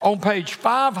On page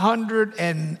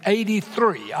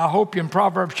 583, I hope you in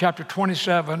Proverbs chapter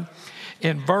 27,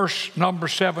 in verse number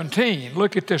 17.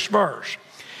 Look at this verse.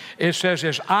 It says,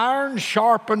 as iron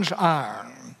sharpens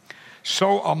iron,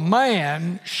 so a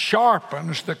man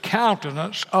sharpens the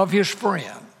countenance of his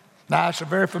friend. Now, that's a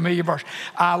very familiar verse.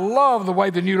 I love the way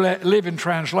the New Living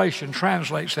Translation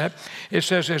translates that. It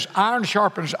says, as iron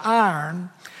sharpens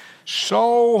iron,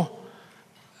 so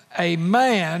a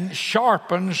man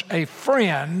sharpens a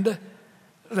friend.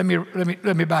 Let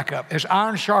me back up. As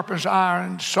iron sharpens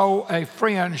iron, so a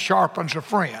friend sharpens a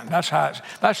friend. That's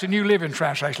the New Living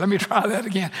Translation. Let me try that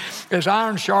again. As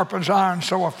iron sharpens iron,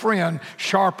 so a friend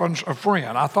sharpens a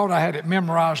friend. I thought I had it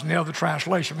memorized in the other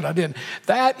translation, but I didn't.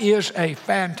 That is a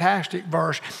fantastic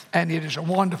verse, and it is a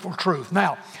wonderful truth.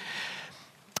 Now,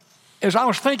 as I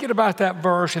was thinking about that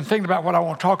verse and thinking about what I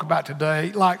want to talk about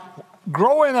today, like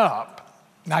growing up,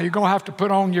 now, you're going to have to put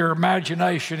on your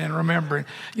imagination and remembering,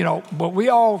 but we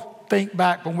all think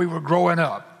back when we were growing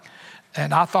up.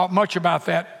 And I thought much about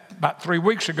that about 3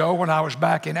 weeks ago when I was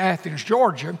back in Athens,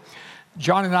 Georgia.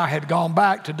 Johnny and I had gone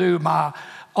back to do my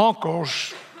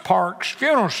uncle's Park's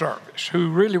funeral service, who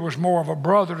really was more of a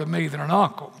brother to me than an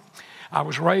uncle. I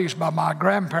was raised by my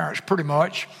grandparents pretty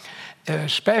much,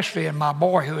 especially in my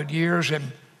boyhood years.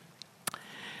 And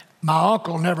my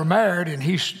uncle never married, and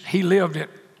he lived at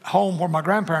home where my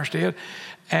grandparents did,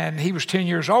 and he was 10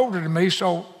 years older than me,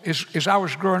 so as I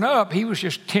was growing up, he was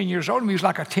just 10 years older than me. He was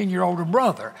like a 10-year older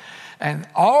brother. And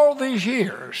all these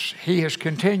years, he has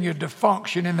continued to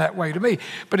function in that way to me.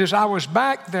 But as I was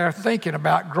back there thinking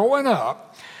about growing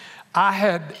up, I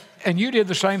had, and you did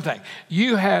the same thing,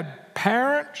 you had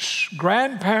parents,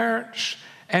 grandparents,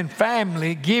 and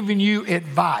family giving you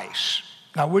advice.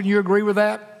 Now, wouldn't you agree with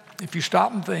that if you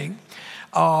stop and think?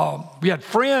 We had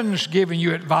friends giving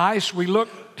you advice. We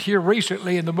looked here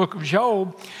recently in the book of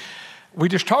Job. We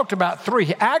just talked about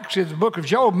 3. Actually, the book of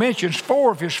Job mentions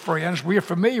 4 of his friends. We are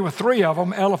familiar with 3 of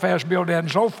them, Eliphaz, Bildad,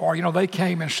 and Zophar. They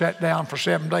came and sat down for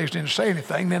 7 days, didn't say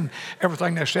anything. Then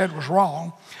everything they said was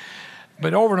wrong.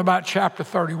 But over in about chapter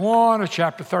 31 or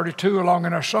chapter 32, along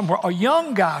in there somewhere, a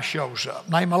young guy shows up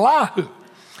named Elihu.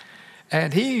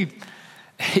 And he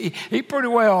pretty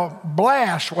well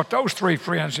blasts what those 3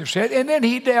 friends have said, and then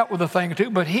he dealt with a thing or two,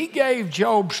 but he gave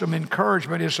Job some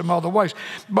encouragement in some other ways.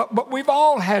 But we've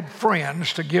all had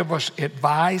friends to give us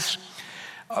advice.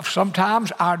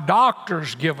 Sometimes our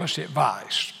doctors give us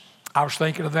advice. I was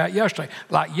thinking of that yesterday.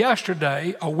 Like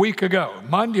yesterday,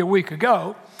 Monday a week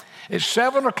ago, at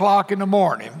 7 o'clock in the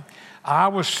morning, I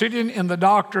was sitting in the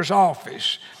doctor's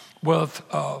office with,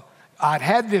 I'd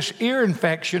had this ear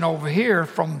infection over here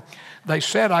they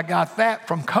said I got that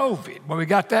from COVID. Well, we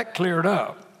got that cleared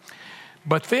up.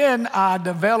 But then I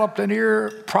developed an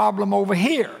ear problem over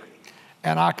here.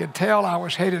 And I could tell I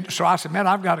was headed. So I said, man,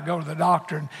 I've got to go to the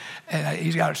doctor. And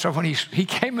he's got it. So when he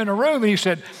came in the room and he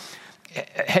said,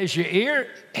 has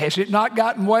it not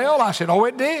gotten well? I said, oh,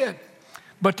 it did.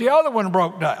 But the other one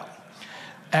broke down.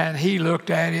 And he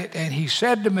looked at it and he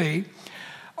said to me,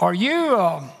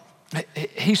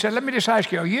 he said, let me just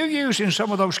ask you, are you using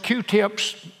some of those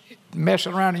Q-tips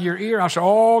messing around in your ear? I said,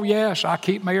 oh, yes, I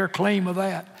keep my ear clean with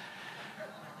that.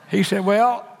 He said,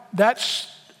 well,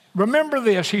 remember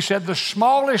this. He said, the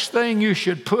smallest thing you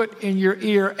should put in your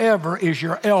ear ever is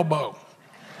your elbow.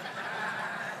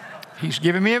 He's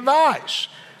giving me advice.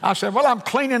 I said, well, I'm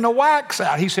cleaning the wax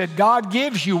out. He said, God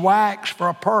gives you wax for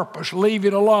a purpose. Leave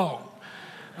it alone.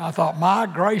 I thought, my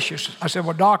gracious. I said,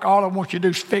 well, Doc, all I want you to do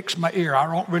is fix my ear.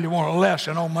 I don't really want a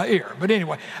lesson on my ear. But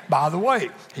anyway, by the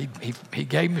way, he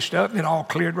gave me stuff and it all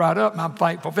cleared right up, and I'm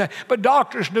thankful for that. But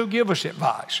doctors do give us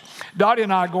advice. Dottie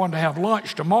and I are going to have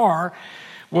lunch tomorrow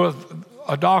with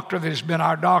a doctor that has been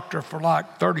our doctor for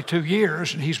like 32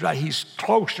 years, and he's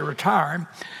close to retiring.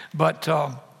 But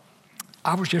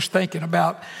I was just thinking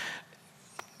about,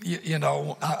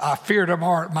 I fear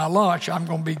tomorrow at my lunch I'm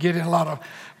going to be getting a lot of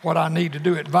what I need to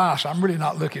do advice. I'm really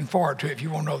not looking forward to it, if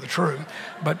you want to know the truth.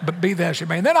 But be that as it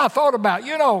may. And then I thought about,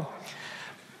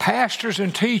 pastors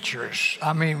and teachers.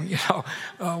 I mean,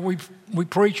 we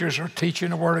preachers are teaching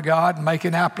the Word of God and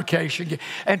making application.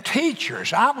 And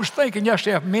teachers, I was thinking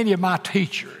yesterday of many of my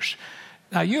teachers.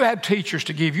 Now, you have teachers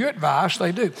to give you advice.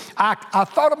 They do. I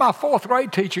thought of my 4th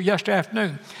grade teacher yesterday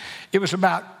afternoon. It was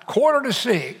about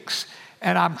 5:45.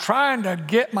 And I'm trying to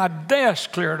get my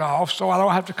desk cleared off so I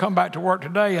don't have to come back to work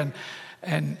today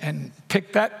and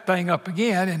pick that thing up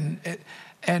again.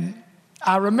 And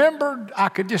I remembered I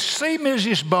could just see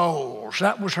Mrs. Bowles.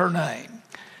 That was her name.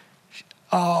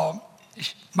 My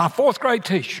 4th grade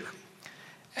teacher.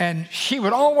 And she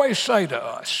would always say to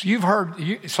us, you've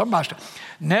heard somebody say,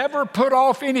 never put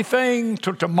off anything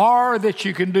till tomorrow that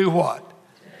you can do what?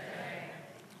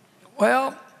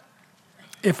 Well,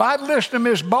 if I'd listened to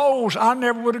Miss Bowles, I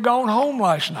never would have gone home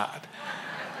last night.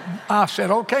 I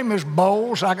said, okay, Miss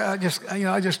Bowles, I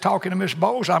just talking to Miss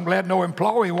Bowles. I'm glad no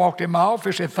employee walked in my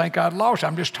office and think I'd lost.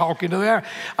 I'm just talking to her.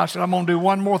 I said, I'm going to do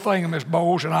one more thing, Miss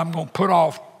Bowles, and I'm going to put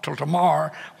off till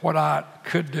tomorrow what I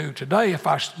could do today if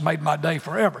I made my day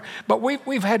forever. But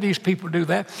we've had these people do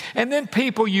that. And then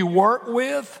people you work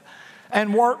with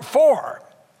and work for.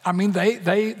 I mean,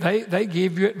 they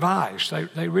give you advice.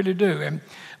 They really do. And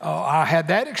I had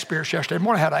that experience yesterday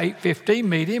morning. I had an 8:15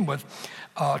 meeting with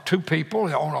two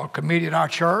people on a committee at our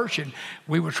church, and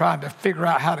we were trying to figure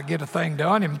out how to get a thing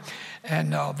done,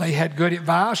 and they had good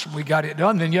advice. We got it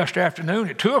done. Then yesterday afternoon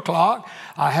at 2 o'clock,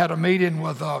 I had a meeting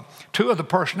with two of the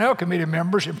personnel committee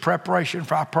members in preparation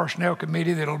for our personnel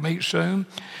committee that'll meet soon,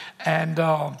 and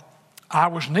I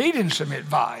was needing some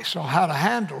advice on how to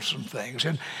handle some things,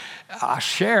 and I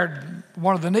shared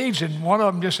one of the needs, and one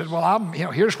of them just said, well,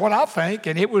 here's what I think.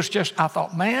 And it was just, I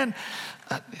thought, man,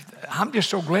 I'm just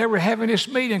so glad we're having this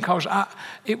meeting, because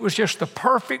it was just the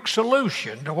perfect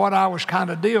solution to what I was kind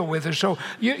of dealing with. And so,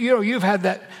 you've had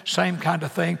that same kind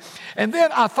of thing. And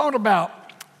then I thought about,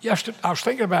 I was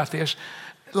thinking about this,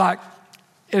 like,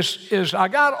 as I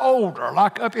got older,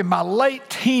 like up in my late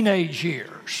teenage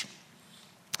years,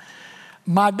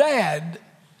 my dad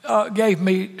gave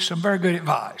me some very good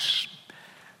advice.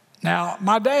 Now,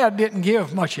 my dad didn't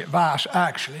give much advice,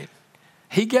 actually.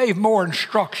 He gave more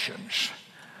instructions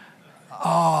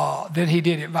than he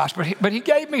did advice. But he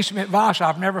gave me some advice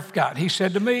I've never forgotten. He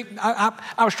said to me,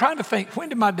 I was trying to think, when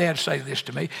did my dad say this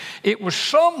to me? It was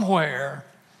somewhere,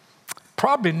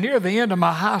 probably near the end of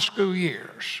my high school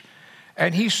years.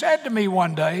 And he said to me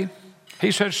one day,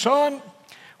 he said, son,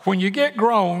 when you get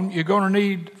grown, you're going to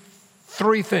need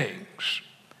three things.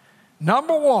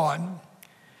 Number one,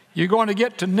 you're going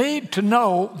to need to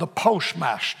know the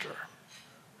postmaster.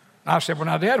 I said, well,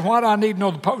 now, Dad, why do I need to know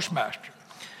the postmaster?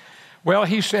 Well,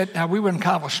 he said, now, we were in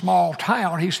kind of a small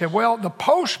town. He said, well, the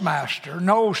postmaster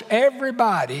knows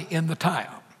everybody in the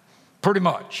town, pretty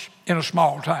much, in a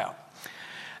small town.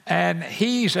 And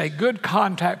he's a good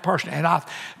contact person. And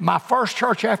my first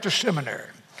church after seminary,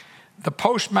 the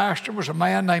postmaster was a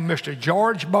man named Mr.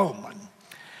 George Bowman.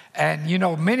 And,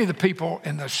 many of the people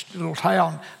in this little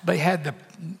town,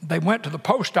 they went to the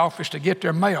post office to get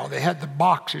their mail. They had the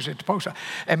boxes at the post office.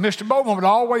 And Mr. Bowman would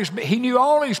always he knew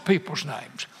all these people's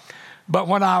names. But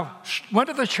when I went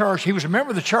to the church, he was a member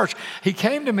of the church. He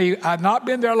came to me, I'd not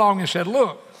been there long, and said,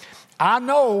 look, I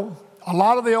know a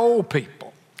lot of the old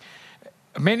people.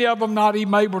 Many of them not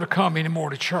even able to come anymore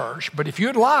to church. But if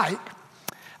you'd like,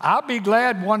 I'll be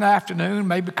glad one afternoon,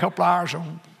 maybe a couple hours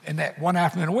in that one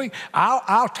afternoon a week,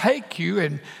 I'll take you,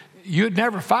 and you'd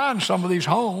never find some of these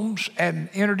homes, and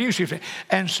introduce you to it.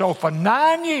 And so for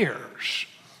 9 years,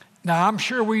 now I'm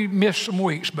sure we missed some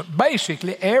weeks, but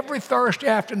basically every Thursday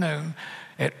afternoon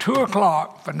at 2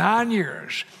 o'clock for 9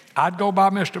 years, I'd go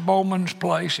by Mr. Bowman's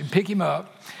place and pick him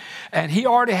up. And he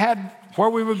already had where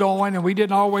we were going, and we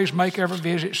didn't always make every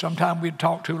visit. Sometimes we'd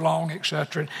talk too long,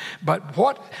 etc. But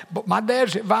my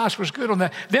dad's advice was good on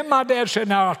that. Then my dad said,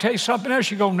 now, I'll tell you something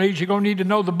else you're going to need. You're going to need to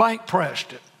know the bank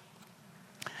president.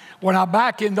 Well, now,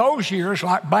 back in those years,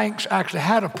 like, banks actually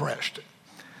had a president.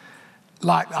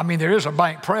 There is a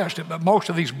bank president, but most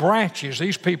of these branches,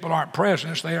 these people aren't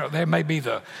presidents. They may be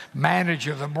the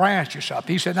manager of the branch or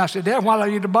something. He said, and I said, Dad, why do I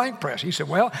need a bank president? He said,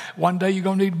 well, one day you're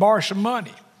going to need to borrow some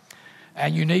money.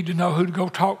 And you need to know who to go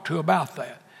talk to about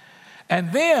that.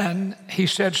 And then he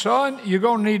said, son, you're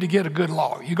going to need to get a good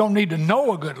lawyer. You're going to need to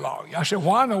know a good lawyer. I said,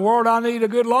 why in the world I need a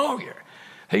good lawyer?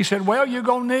 He said, well, you're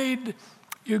going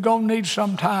to need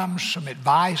sometimes some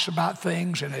advice about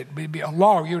things, and it'd be a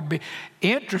lawyer would be.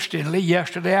 Interestingly,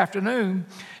 yesterday afternoon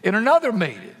in another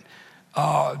meeting,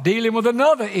 dealing with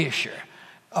another issue,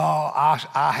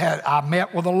 I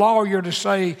met with a lawyer to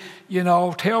say,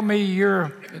 tell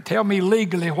me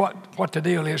legally what the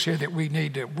deal is here that we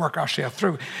need to work ourselves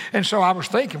through. And so I was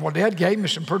thinking, well, Dad gave me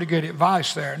some pretty good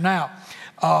advice there. Now,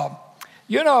 I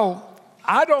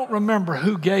don't remember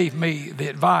who gave me the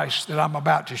advice that I'm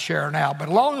about to share now, but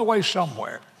along the way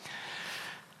somewhere,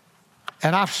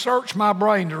 and I've searched my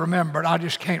brain to remember it, I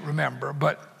just can't remember,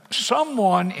 but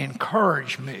someone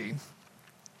encouraged me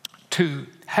to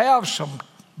have some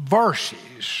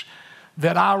verses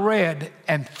that I read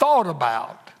and thought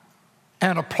about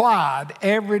and applied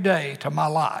every day to my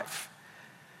life.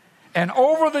 And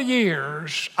over the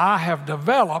years, I have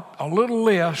developed a little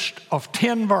list of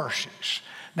 10 verses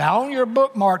Now, on your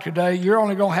bookmark today, you're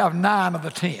only going to have 9 of the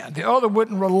 10. The other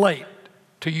wouldn't relate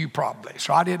to you probably,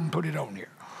 so I didn't put it on here.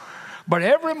 But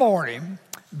every morning,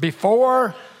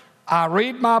 before I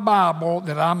read my Bible,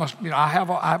 that I have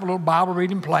a little Bible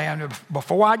reading plan.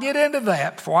 Before I get into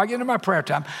that, before I get into my prayer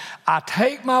time, I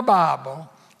take my Bible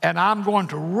and I'm going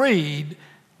to read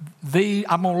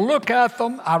I'm going to look at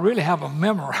them. I really have them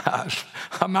memorized.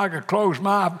 I'm not going to close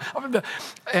my eyes.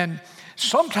 And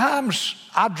sometimes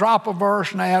I drop a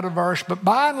verse and add a verse, but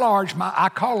by and large, I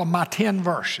call them my 10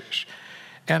 verses.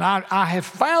 And I have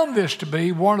found this to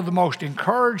be one of the most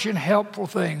encouraging, helpful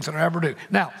things that I ever do.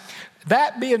 Now,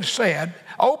 that being said,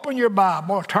 open your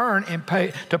Bible, turn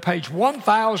to page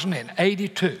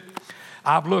 1082.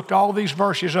 I've looked all these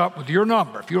verses up with your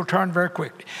number, if you'll turn very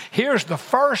quickly. Here's the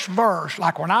first verse,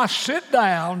 like when I sit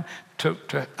down,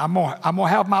 I'm gonna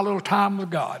have my little time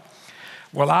with God.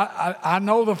 Well, I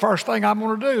know the first thing I'm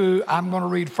going to do, I'm going to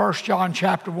read 1 John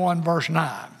chapter 1, verse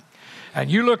 9. And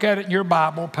you look at it in your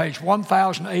Bible, page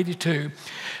 1082,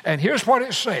 and here's what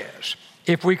it says.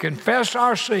 If we confess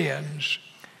our sins,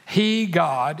 He,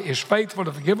 God, is faithful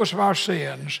to forgive us of our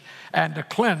sins and to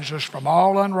cleanse us from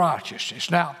all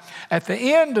unrighteousness. Now, at the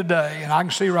end of the day, and I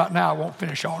can see right now I won't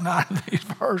finish all 9 of these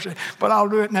verses, but I'll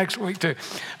do it next week too.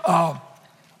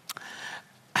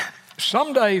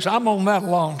 Some days I'm on that a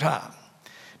long time.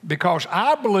 Because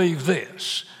I believe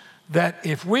this, that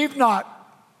if we've not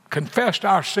confessed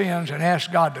our sins and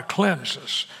asked God to cleanse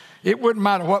us, it wouldn't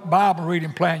matter what Bible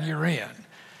reading plan you're in.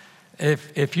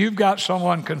 If you've got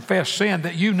someone confess sin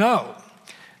that you know,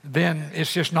 then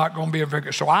it's just not going to be a very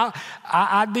good. So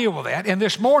I deal with that. And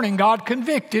this morning, God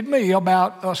convicted me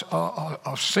about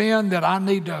a sin that I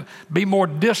need to be more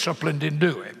disciplined in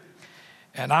doing.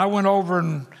 And I went over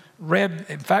and read,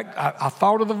 in fact, I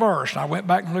thought of the verse, and I went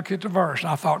back and looked at the verse, and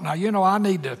I thought, now, I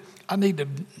need to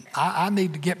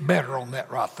get better on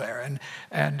that right there.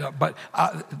 But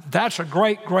that's a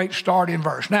great starting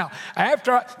verse. Now,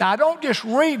 I don't just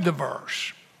read the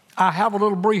verse. I have a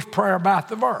little brief prayer about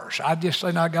the verse. I just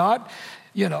say, now, God,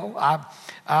 if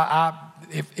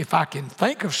I can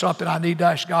think of something I need to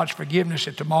ask God's forgiveness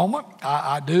at the moment,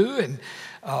 I do, and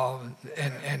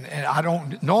I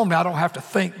don't have to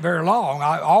think very long.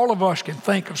 All of us can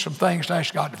think of some things to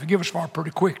ask God to forgive us for pretty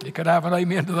quickly. Could I have an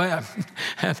amen to that?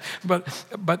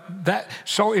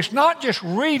 So it's not just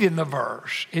reading the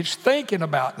verse, it's thinking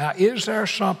about, now, is there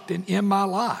something in my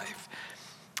life,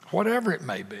 whatever it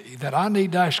may be, that I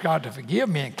need to ask God to forgive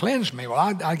me and cleanse me? Well,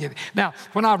 I get it. Now,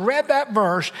 when I read that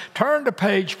verse, turn to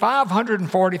page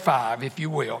 545, if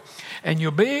you will, and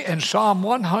you'll be in Psalm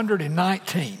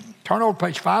 119. Turn over to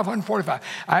page 545.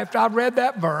 After I read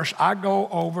that verse, I go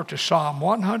over to Psalm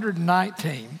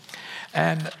 119,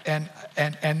 and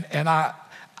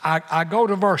I go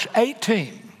to verse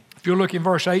 18. If you look in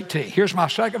verse 18, here's my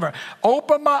second verse.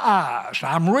 Open my eyes.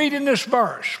 I'm reading this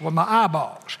verse with my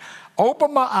eyeballs.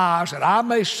 Open my eyes that I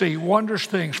may see wondrous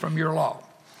things from your law.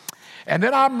 And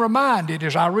then I'm reminded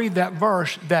as I read that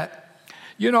verse that,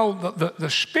 the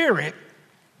Spirit,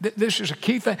 this is a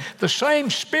key thing. The same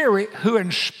Spirit who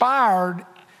inspired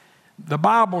the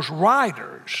Bible's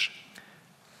writers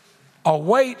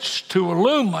awaits to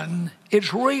illumine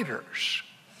its readers.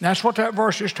 That's what that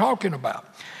verse is talking about.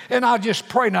 And I just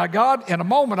pray, now, God, in a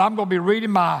moment, I'm going to be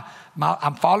reading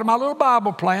I'm following my little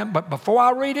Bible plan, but before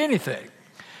I read anything,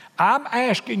 I'm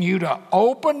asking you to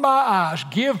open my eyes,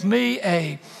 give me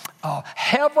a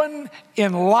heaven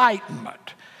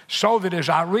enlightenment, so that as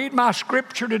I read my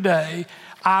scripture today,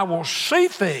 I will see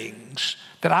things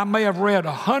that I may have read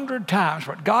 100 times.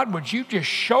 But God, would you just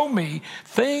show me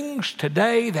things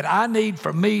today that I need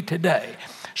for me today?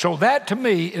 So that to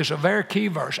me is a very key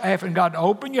verse. Asking God to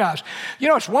open your eyes.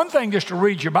 It's one thing just to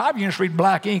read your Bible. You just read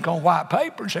black ink on white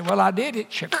paper and say, well, I did it.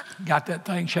 Got that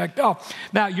thing checked off.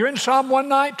 Now, you're in Psalm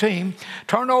 119.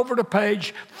 Turn over to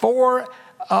page 4.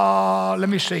 Let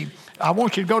me see. I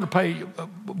want you to go to page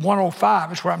 105.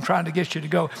 That's where I'm trying to get you to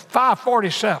go.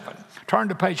 547. Turn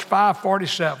to page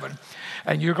 547,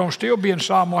 and you're going to still be in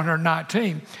Psalm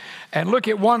 119. And look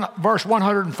at verse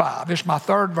 105. This is my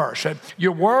third verse. It said,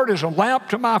 your word is a lamp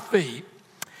to my feet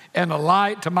and a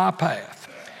light to my path.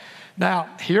 Now,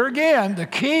 here again, the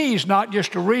key is not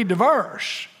just to read the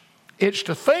verse. It's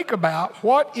to think about,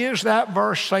 what is that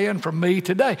verse saying for me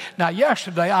today? Now,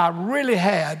 yesterday, I really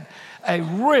had a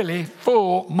really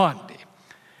full Monday.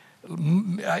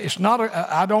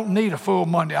 I don't need a full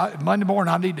Monday. Monday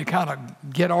morning, I need to kind of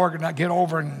get organized, get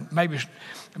over, and maybe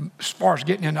as far as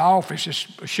getting in the office,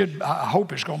 I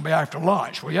hope it's going to be after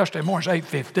lunch. Well, yesterday morning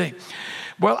it's 8:15.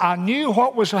 Well, I knew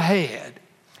what was ahead,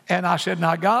 and I said,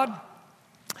 now, God,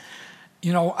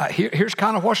 here's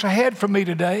kind of what's ahead for me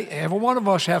today. Every one of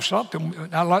us have something.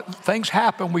 Now, things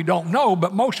happen we don't know,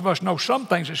 but most of us know some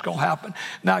things that's going to happen.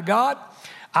 Now, God,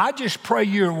 I just pray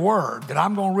your word that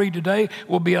I'm going to read today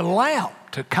will be a lamp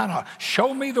to kind of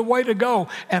show me the way to go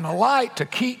and a light to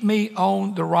keep me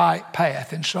on the right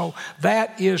path. And so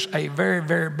that is a very,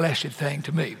 very blessed thing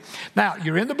to me. Now,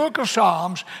 you're in the book of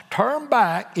Psalms. Turn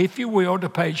back, if you will, to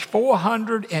page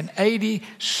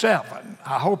 487.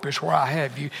 I hope it's where I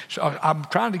have you. So I'm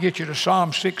trying to get you to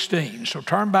Psalm 16. So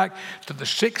turn back to the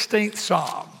 16th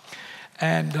Psalm.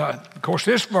 And, of course,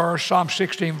 this verse, Psalm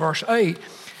 16, verse 8,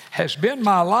 has been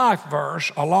my life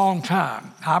verse a long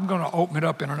time. I'm going to open it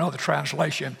up in another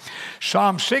translation.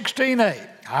 Psalm 16:8.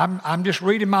 I'm just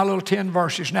reading my little 10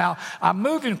 verses now. I'm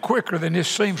moving quicker than this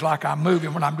seems like I'm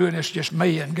moving when I'm doing this, just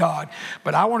me and God.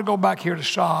 But I want to go back here to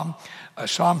Psalm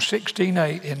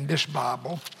 16:8 in this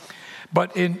Bible.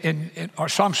 But in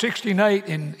Psalm 16:8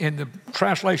 in the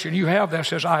translation you have that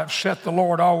says, I have set the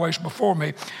Lord always before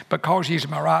me, because he's in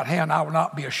my right hand, I will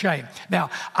not be ashamed. Now,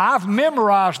 I've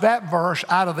memorized that verse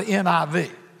out of the NIV.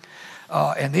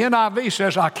 And the NIV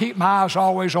says, I keep my eyes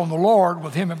always on the Lord,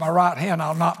 with him at my right hand,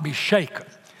 I'll not be shaken.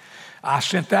 I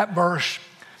sent that verse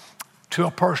to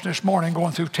a person this morning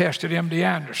going through test at MD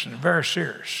Anderson, very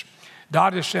serious.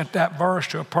 Dottie sent that verse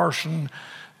to a person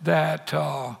that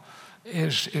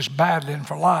is battling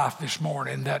for life this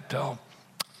morning.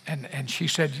 And she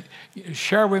said,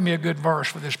 share with me a good verse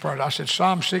for this person. I said,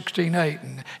 Psalm 16:8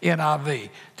 in NIV.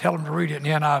 Tell them to read it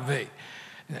in NIV.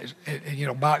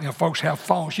 And, folks have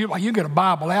phones. You can get a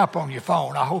Bible app on your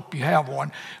phone. I hope you have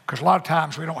one, because a lot of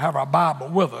times we don't have our Bible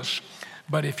with us.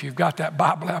 But if you've got that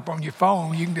Bible app on your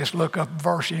phone, you can just look up a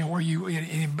verse anywhere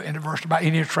in a verse about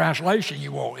any translation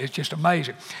you want. It's just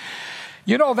amazing.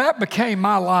 That became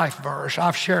my life verse.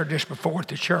 I've shared this before at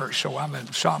the church, so I'm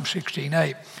in Psalm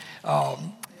 16:8.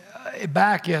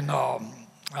 Back in, I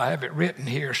have it written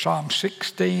here, Psalm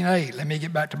 16:8. Let me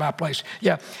get back to my place.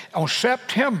 Yeah, on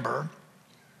September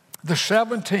the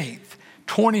 17th,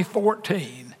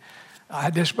 2014, I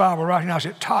had this Bible right here. I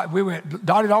said,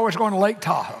 Dottie'd always going to Lake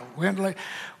Tahoe. We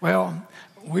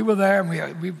were there,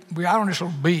 and we were out on this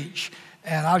little beach,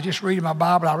 and I was just reading my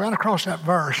Bible. I ran across that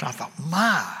verse, and I thought,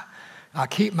 I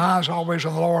keep my eyes always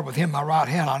on the Lord, with him in my right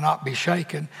hand, I'll not be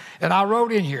shaken. And I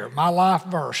wrote in here, my life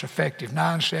verse, effective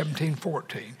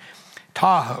 9/17/14,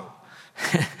 Tahoe.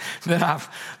 Then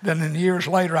in years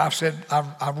later, I've said,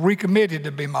 I've recommitted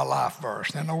to be my life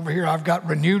verse. Then over here, I've got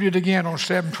renewed it again on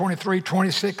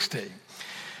 7/23/2016.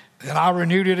 Then I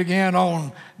renewed it again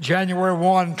on January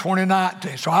 1,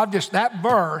 2019. So that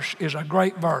verse is a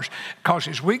great verse, because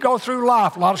as we go through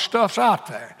life, a lot of stuff's out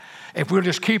there. If we'll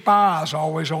just keep our eyes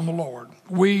always on the Lord,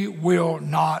 we will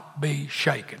not be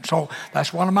shaken. So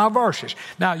that's one of my verses.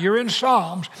 Now, you're in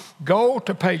Psalms. Go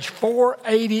to page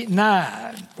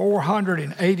 489,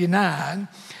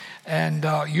 and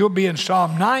you'll be in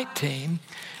Psalm 19,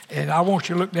 and I want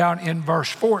you to look down in verse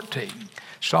 14.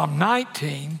 Psalm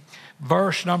 19,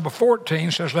 verse number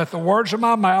 14 says, let the words of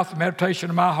my mouth, the meditation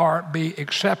of my heart be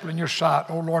acceptable in your sight,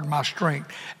 O Lord, my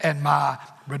strength and my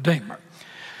Redeemer.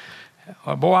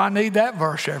 Boy, I need that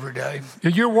verse every day.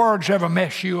 Did your words ever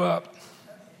mess you up?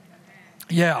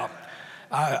 Yeah.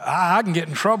 I can get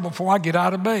in trouble before I get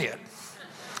out of bed.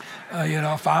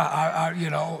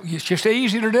 It's just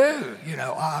easy to do.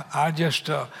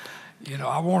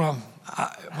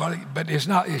 But it's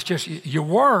not, it's just your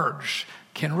words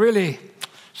can really,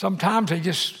 sometimes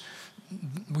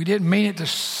we didn't mean it to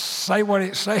say what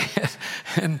it said.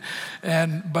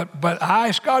 But I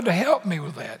asked God to help me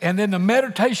with that. And then the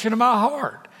meditation of my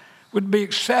heart would be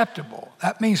acceptable.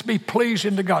 That means be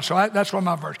pleasing to God. So that's one of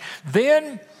my verse.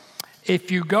 Then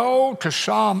if you go to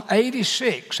Psalm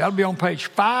 86, that'll be on page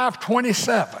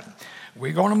 527.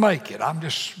 We're going to make it.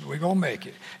 We're going to make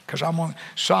it. Because I'm on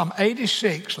Psalm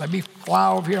 86. Let me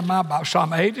fly over here in my Bible.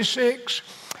 Psalm 86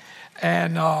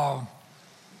 and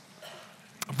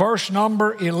verse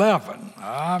number 11.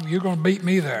 You're going to beat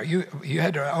me there. You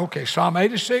had to, okay, Psalm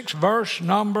 86, verse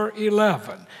number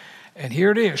 11. And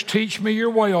here it is. Teach me your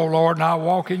way, O Lord, and I'll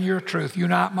walk in your truth.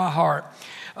 Unite my heart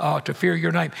to fear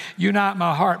your name. Unite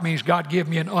my heart means God give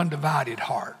me an undivided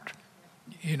heart.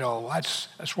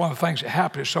 That's one of the things that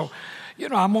happens. So,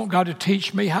 I want God to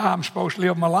teach me how I'm supposed to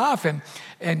live my life and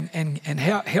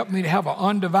help me to have an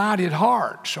undivided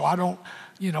heart, so I don't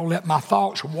let my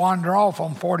thoughts wander off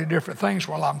on 40 different things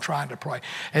while I'm trying to pray.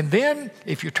 And then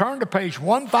if you turn to page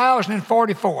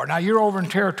 1044, now you're over in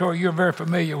territory you're very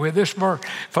familiar with this verse,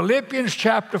 Philippians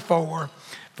chapter 4,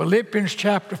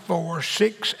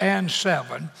 6 and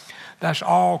 7. That's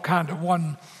all kind of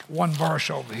one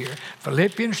verse over here.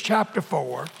 Philippians chapter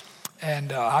 4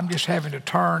 And I'm just having to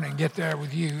turn and get there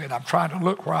with you, and I'm trying to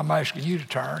look where I'm asking you to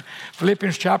turn.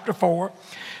 Philippians chapter 4,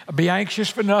 be anxious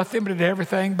for nothing, but in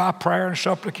everything by prayer and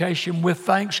supplication with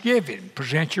thanksgiving.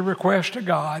 Present your request to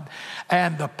God,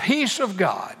 and the peace of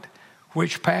God,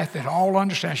 which passeth all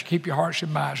understanding, shall keep your hearts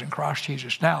and minds in Christ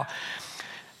Jesus. Now,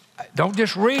 don't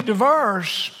just read the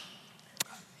verse.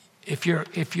 If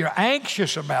you're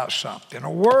anxious about something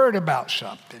or worried about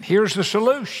something, here's the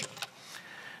solution.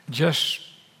 Just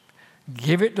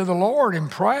give it to the Lord in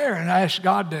prayer and ask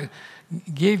God to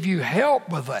give you help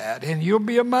with that, and you'll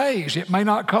be amazed. It may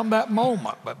not come that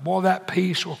moment, but boy, that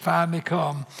peace will finally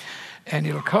come, and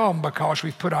it'll come because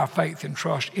we've put our faith and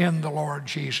trust in the Lord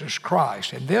Jesus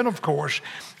Christ. And then, of course,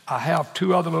 I have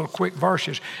two other little quick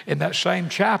verses in that same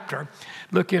chapter.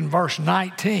 Look in verse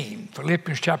 19,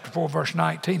 Philippians chapter 4, verse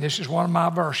 19. This is one of my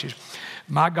verses.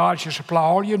 My God shall supply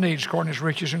all your needs according to his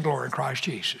riches and glory in Christ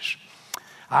Jesus.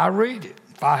 I read it.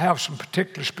 If I have some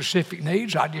particular specific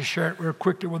needs, I just share it real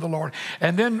quickly with the Lord.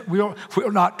 And then we'll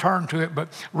not turn to it, but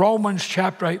Romans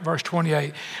chapter 8, verse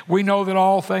 28, we know that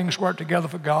all things work together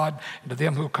for God and to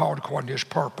them who are called according to his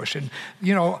purpose. And,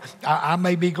 you know, I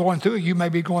may be going through it. You may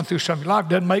be going through something. Life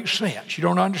doesn't make sense. You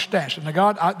don't understand. So now,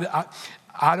 God,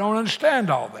 I don't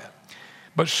understand all that.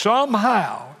 But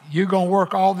somehow you're going to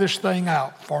work all this thing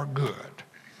out for good.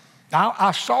 Now,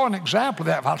 I saw an example of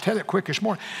that. I'll tell you it quick this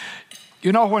morning.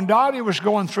 You know, when Dottie was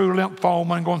going through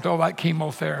lymphoma and going through all that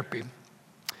chemotherapy,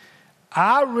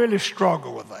 I really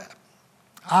struggled with that.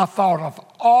 I thought of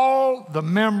all the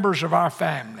members of our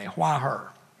family, why her?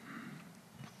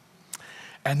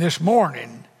 And this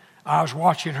morning, I was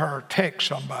watching her text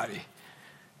somebody,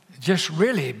 just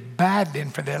really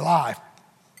battling for their life,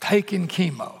 taking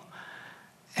chemo.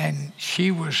 And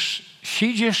she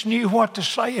just knew what to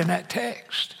say in that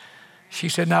text. She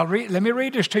said, now let me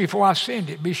read this to you before I send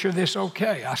it. Be sure this is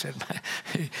okay. I said,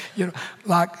 you know,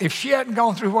 like if she hadn't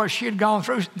gone through what she had gone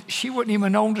through, she wouldn't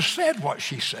even known to said what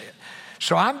she said.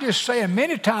 So I'm just saying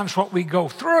many times what we go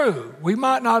through, we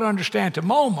might not understand at the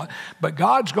moment, but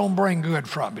God's going to bring good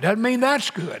from it. Doesn't mean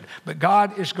that's good, but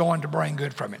God is going to bring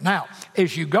good from it. Now,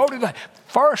 as you go today,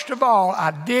 first of all,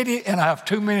 I did it and I have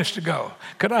 2 minutes to go.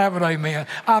 Could I have an amen?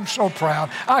 I'm so proud.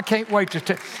 I can't wait to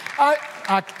tell.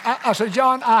 I said,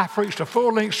 John, I preached a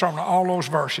full-length sermon on all those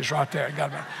verses right there.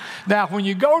 Now, when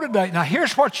you go today, now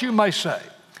here's what you may say.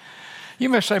 You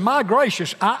may say, my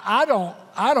gracious, I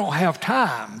don't have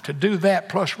time to do that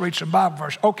plus read some Bible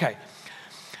verse. Okay,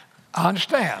 I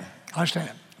understand.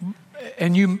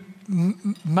 And you,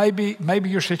 maybe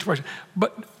your situation.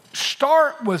 But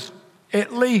start with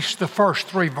at least the first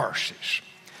 3 verses.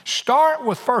 Start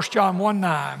with 1 John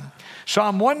 1:9,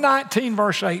 Psalm 119,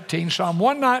 verse 18, Psalm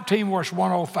 119, verse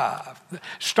 105.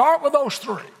 Start with those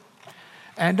 3.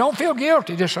 And don't feel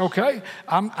guilty. Just, okay,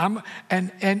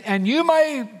 and you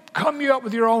may come up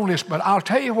with your own list, but I'll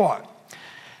tell you what.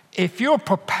 If you'll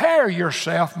prepare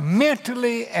yourself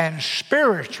mentally and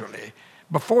spiritually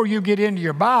before you get into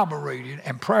your Bible reading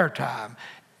and prayer time,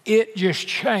 it just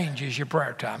changes your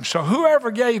prayer time. So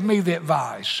whoever gave me the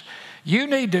advice, you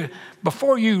need to,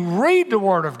 before you read the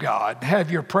Word of God and have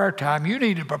your prayer time, you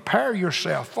need to prepare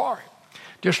yourself for it.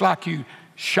 Just like you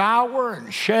shower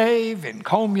and shave and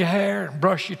comb your hair and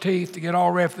brush your teeth to get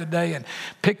all ready for the day and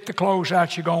pick the clothes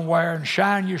out you're going to wear and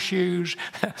shine your shoes.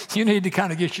 You need to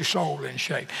kind of get your soul in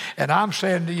shape. And I'm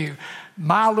saying to you,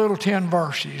 my little 10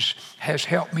 verses has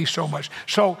helped me so much.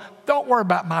 So don't worry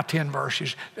about my 10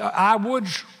 verses.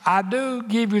 I do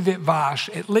give you the advice,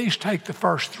 at least take the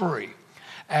first 3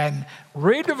 and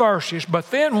read the verses, but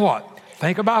then what?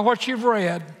 Think about what you've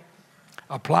read,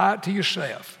 apply it to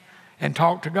yourself, and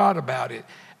talk to God about it,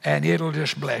 and it'll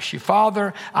just bless you.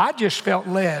 Father, I just felt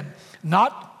led,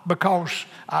 not because,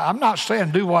 I'm not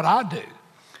saying do what I do.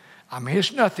 I mean,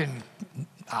 it's nothing,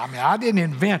 I didn't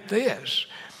invent this.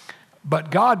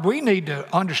 But God, we need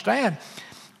to understand,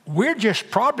 we're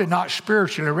just probably not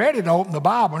spiritually ready to open the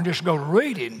Bible and just go to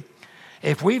reading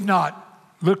if we've not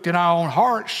looked in our own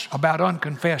hearts about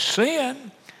unconfessed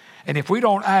sin, and if we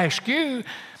don't ask you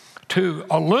to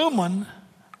illumine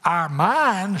our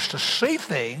minds to see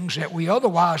things that we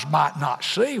otherwise might not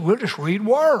see. We'll just read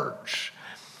words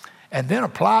and then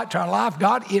apply it to our life.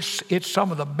 God, it's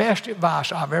some of the best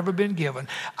advice I've ever been given.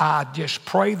 I just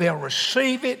pray they'll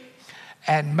receive it,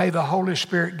 and may the Holy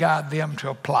Spirit guide them to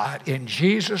apply it. In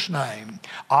Jesus' name,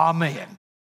 amen.